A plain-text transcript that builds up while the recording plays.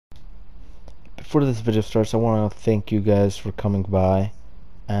before this video starts, I want to thank you guys for coming by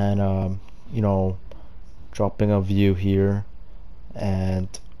and you know, dropping a view here. And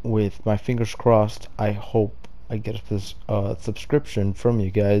with my fingers crossed, I hope I get this subscription from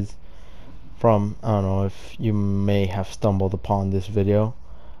you guys. From, I don't know if you may have stumbled upon this video.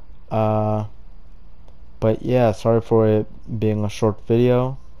 But yeah, sorry for it being a short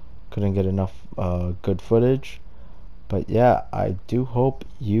video. Couldn't get enough good footage. But yeah, I do hope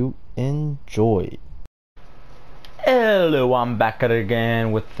you enjoy. Hello, I'm back at it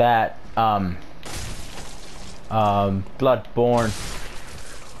again with that Bloodborne.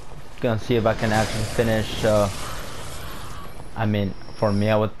 Gonna see if I can actually finish. I mean, for me,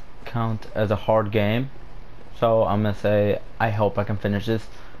 I would count as a hard game. So I'm gonna say I hope I can finish this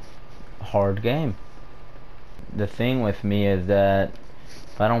hard game. The thing with me is that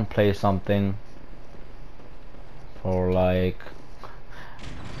if I don't play something for like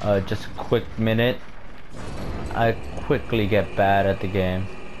just a quick minute, I quickly get bad at the game.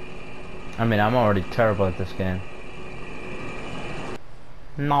 I mean, I'm already terrible at this game.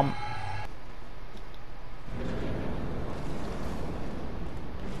 Nom.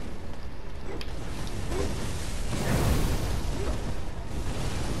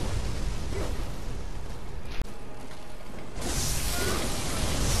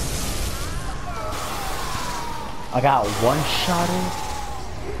 I got one shot in.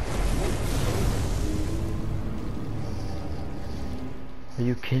 Are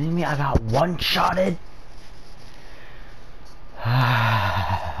you kidding me? I got one shot in.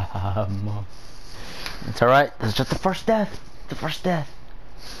 It's alright. It's just the first death. The first death.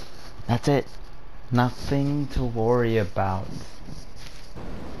 That's it. Nothing to worry about.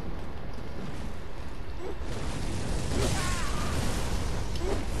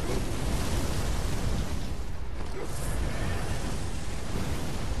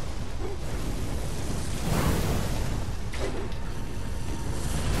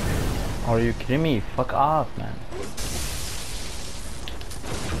 Are you kidding me? Fuck off, man.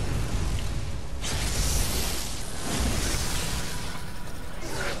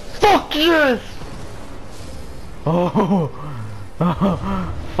 Fuck yes! Oh,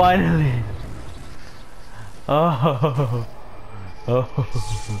 oh, finally. Oh, oh,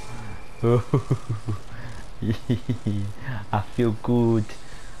 oh. I feel good.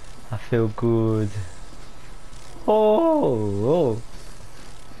 I feel good. Oh, oh.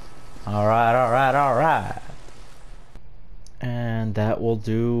 Alright, alright, alright. And that will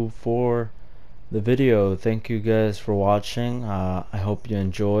do for the video. Thank you guys for watching. I hope you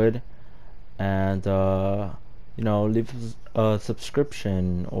enjoyed. And you know, leave a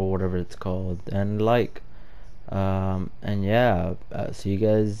subscription or whatever it's called, and like. And yeah, see you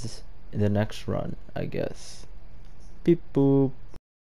guys in the next run, I guess. Beep boop.